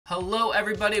Hello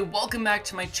everybody, welcome back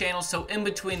to my channel. So in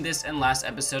between this and last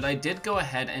episode, I did go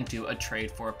ahead and do a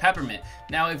trade for a peppermint.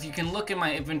 Now if you can look in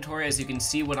my inventory, as you can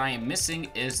see, what I am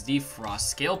missing is the frost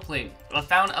scale plate. I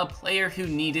found a player who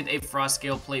needed a frost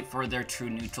scale plate for their true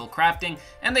neutral crafting,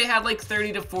 and they had like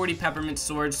 30 to 40 peppermint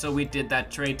swords, so we did that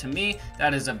trade. To me,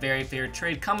 that is a very fair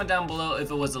trade. Comment down below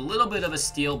if it was a little bit of a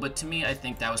steal, but to me, I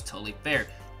think that was totally fair.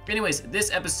 Anyways,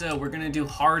 this episode, we're going to do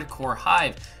Hardcore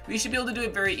Hive. We should be able to do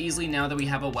it very easily now that we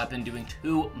have a weapon doing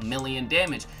 2 million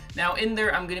damage. Now, in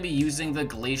there, I'm going to be using the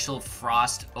Glacial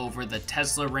Frost over the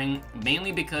Tesla Ring,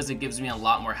 mainly because it gives me a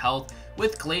lot more health.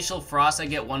 With Glacial Frost, I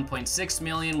get 1.6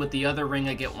 million. With the other ring,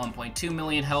 I get 1.2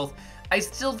 million health. I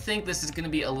still think this is going to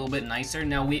be a little bit nicer.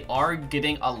 Now, we are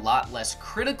getting a lot less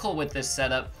critical with this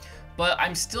setup, but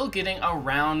I'm still getting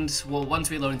around, well,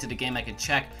 once we load into the game, I can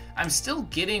check. I'm still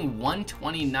getting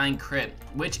 129 crit,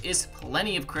 which is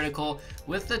plenty of critical.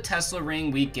 With the Tesla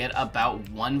Ring, we get about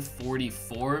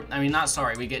 144.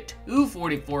 We get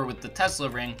 244 with the Tesla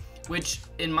Ring, which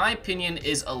in my opinion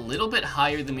is a little bit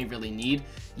higher than we really need.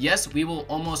 Yes, we will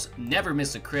almost never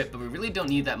miss a crit, but we really don't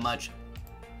need that much.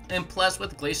 And plus,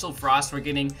 with Glacial Frost, we're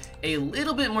getting a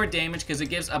little bit more damage because it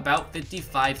gives about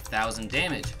 55,000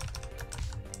 damage.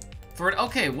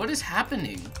 Okay, what is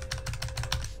happening?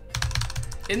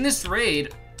 In this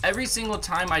raid, every single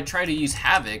time I try to use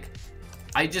Havoc,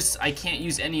 I can't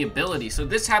use any ability. So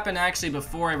this happened actually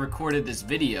before I recorded this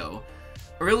video.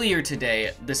 Earlier today,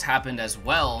 this happened as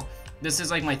well. This is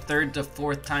like my 3rd to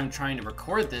 4th time trying to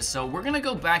record this, so we're gonna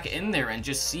go back in there and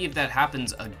just see if that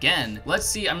happens again. Let's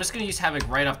see, I'm just gonna use Havoc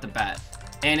right off the bat,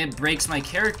 and it breaks my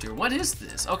character. What is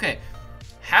this? Okay.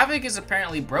 Havoc is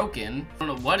apparently broken. I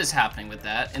don't know what is happening with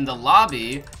that. In the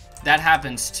lobby, that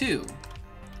happens too.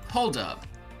 Hold up.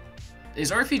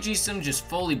 Is RPG Sim just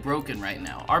fully broken right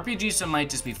now? RPG Sim might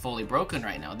just be fully broken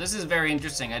right now. This is very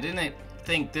interesting. I didn't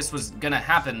think this was gonna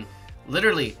happen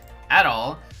literally at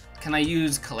all. Can I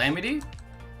use Calamity?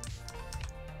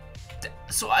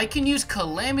 So I can use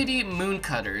Calamity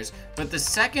Mooncutters, but the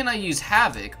second I use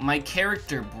Havoc, my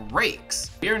character breaks.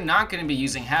 We are not going to be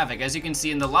using Havoc. As you can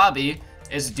see in the lobby,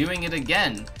 is doing it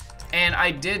again. And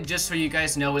I did, just so you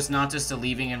guys know, it's not just a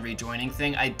leaving and rejoining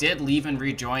thing. I did leave and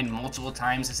rejoin multiple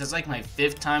times. This is like my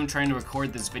 5th time trying to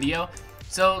record this video.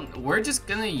 So we're just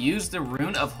gonna use the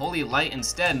Rune of Holy Light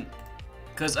instead,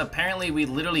 because apparently we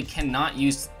literally cannot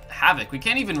use Havoc. We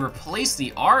can't even replace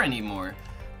the R anymore.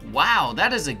 Wow,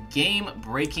 that is a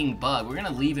game-breaking bug. We're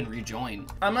gonna leave and rejoin.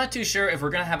 I'm not too sure if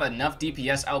we're gonna have enough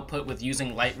DPS output with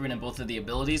using Light Rune in both of the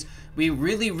abilities. We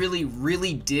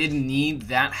really did need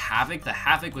that Havoc. The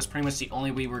Havoc was pretty much the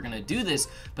only way we're gonna do this.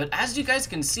 But as you guys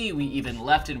can see, we even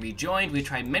left and rejoined. We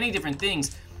tried many different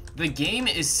things. The game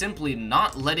is simply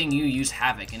not letting you use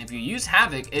Havoc. And if you use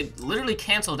Havoc, it literally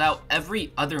canceled out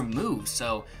every other move.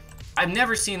 So I've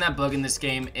never seen that bug in this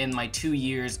game in my 2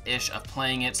 years-ish of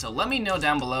playing it, so let me know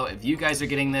down below if you guys are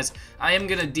getting this. I am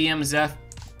gonna DM Zeph,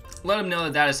 let him know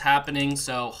that that is happening,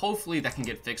 so hopefully that can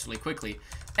get fixed really quickly.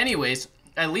 Anyways,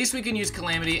 at least we can use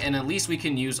Calamity, and at least we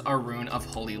can use our Rune of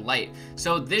Holy Light.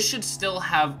 So this should still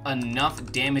have enough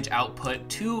damage output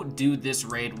to do this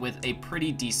raid with a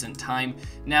pretty decent time.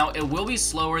 Now, it will be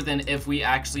slower than if we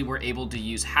actually were able to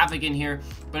use Havoc in here,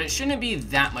 but it shouldn't be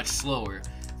that much slower.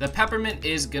 The peppermint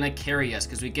is gonna carry us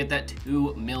because we get that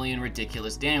 2 million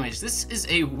ridiculous damage. This is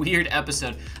a weird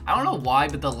episode. I don't know why,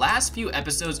 but the last few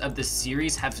episodes of this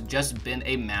series have just been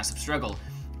a massive struggle.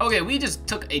 Okay, we just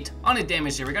took a ton of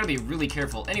damage here. We gotta be really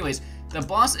careful. Anyways, the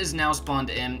boss is now spawned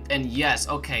in, and yes,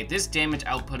 okay, this damage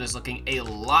output is looking a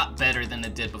lot better than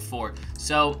it did before.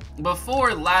 So,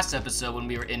 before last episode when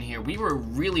we were in here, we were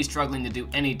really struggling to do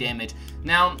any damage.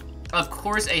 Now, of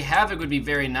course, a Havoc would be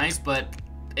very nice, but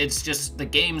it's just the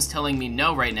game's telling me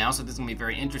no right now, so this is gonna be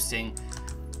very interesting.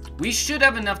 We should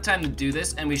have enough time to do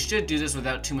this, and we should do this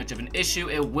without too much of an issue.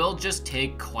 It will just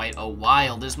take quite a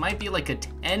while. This might be like a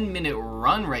 10-minute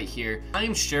run right here.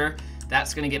 I'm sure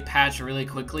that's gonna get patched really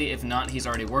quickly. If not, he's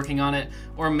already working on it.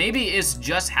 Or maybe it's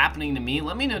just happening to me.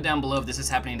 Let me know down below if this is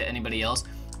happening to anybody else.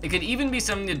 It could even be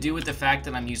something to do with the fact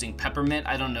that I'm using peppermint.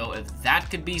 I don't know if that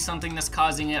could be something that's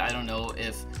causing it. I don't know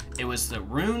if it was the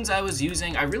runes I was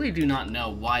using. I really do not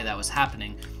know why that was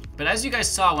happening. But as you guys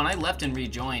saw, when I left and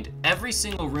rejoined, every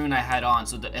single rune I had on,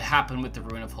 so that it happened with the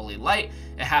Rune of Holy Light,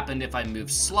 it happened if I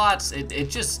moved slots, it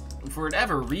just, for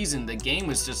whatever reason, the game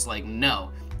was just like,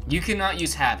 no, you cannot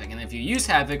use Havoc. And if you use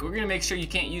Havoc, we're gonna make sure you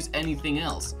can't use anything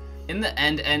else. In the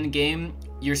end game,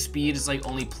 your speed is like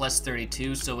only plus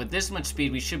 32, so with this much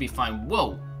speed, we should be fine.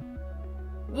 Whoa.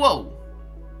 Whoa.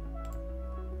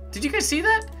 Did you guys see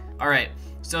that? All right.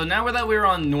 So now that we're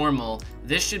on normal,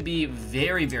 this should be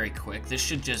very, very quick. We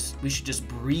should just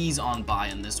breeze on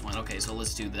by on this one. Okay, so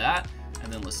let's do that.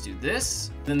 And then let's do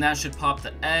this. Then that should pop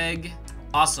the egg.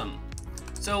 Awesome.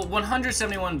 So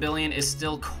 171 billion is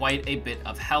still quite a bit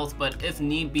of health, but if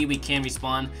need be, we can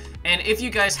respawn. And if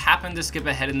you guys happen to skip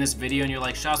ahead in this video and you're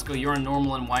like, Shasko, you're on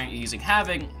normal and why aren't you using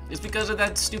Havoc? It's because of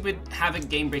that stupid Havoc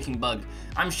game-breaking bug.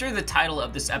 I'm sure the title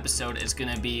of this episode is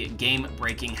gonna be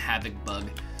Game-Breaking Havoc Bug.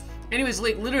 Anyways,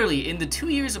 like literally in the 2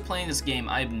 years of playing this game,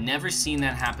 I've never seen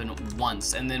that happen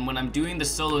once. And then when I'm doing the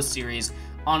solo series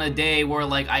on a day where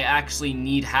like I actually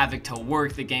need Havoc to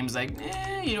work, the game's like,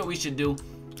 you know what we should do?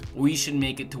 We should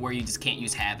make it to where you just can't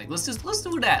use Havoc. Let's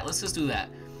do that. Let's just do that.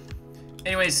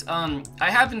 Anyways, I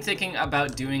have been thinking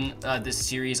about doing this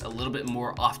series a little bit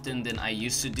more often than I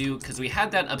used to do because we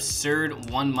had that absurd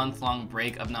 1 month long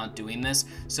break of not doing this.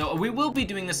 So we will be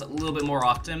doing this a little bit more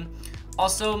often.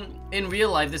 Also, in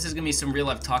real life, this is going to be some real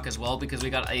life talk as well because we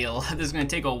got this is going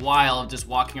to take a while of just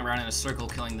walking around in a circle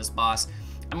killing this boss.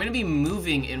 I'm going to be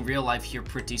moving in real life here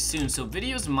pretty soon, so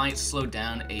videos might slow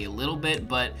down a little bit,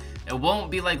 but it won't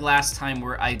be like last time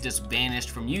where I just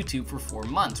vanished from YouTube for 4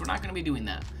 months. We're not going to be doing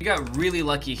that. We got really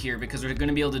lucky here because we're going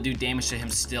to be able to do damage to him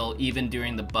still, even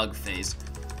during the bug phase.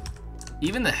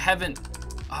 Even the Heaven...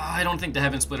 I don't think the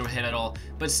Heaven Splitter would hit at all,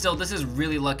 but still, this is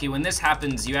really lucky. When this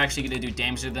happens, you actually get to do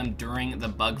damage to them during the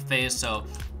bug phase, so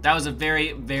that was a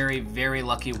very, very, very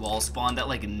lucky wall spawn that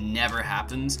like never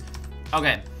happens.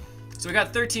 Okay. So we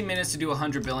got 13 minutes to do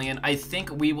 100 billion. I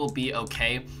think we will be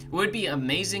okay. What would be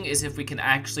amazing is if we can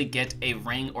actually get a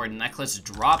ring or necklace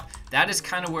drop. That is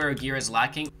kind of where our gear is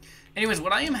lacking. Anyways,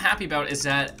 what I am happy about is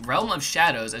that Realm of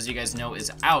Shadows, as you guys know, is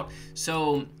out.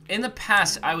 So in the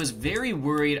past, I was very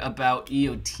worried about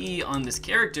EOT on this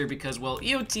character because, well,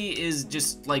 EOT is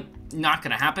just like not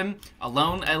gonna happen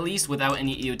alone, at least without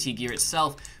any EOT gear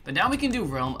itself. But now we can do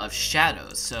Realm of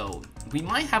Shadows, so we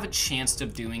might have a chance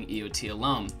of doing EOT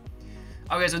alone.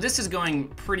 Okay, so this is going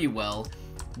pretty well.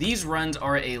 These runs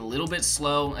are a little bit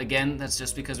slow. Again, that's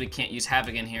just because we can't use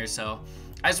Havoc in here, so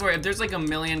I swear, if there's like a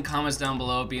million comments down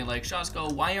below being like,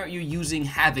 Shasko, why aren't you using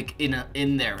Havoc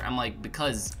in there? I'm like,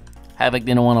 because Havoc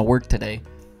didn't want to work today.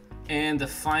 And the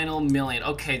final million.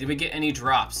 Okay, did we get any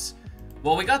drops?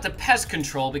 Well, we got the pest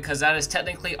control because that is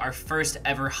technically our first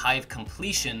ever hive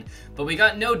completion, but we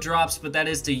got no drops, but that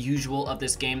is the usual of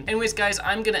this game. Anyways, guys,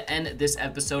 I'm gonna end this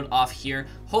episode off here.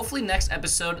 Hopefully next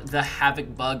episode, the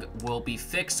Havoc bug will be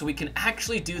fixed so we can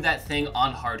actually do that thing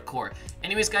on hardcore.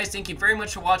 Anyways, guys, thank you very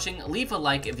much for watching. Leave a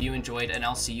like if you enjoyed, and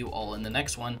I'll see you all in the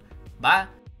next one. Bye.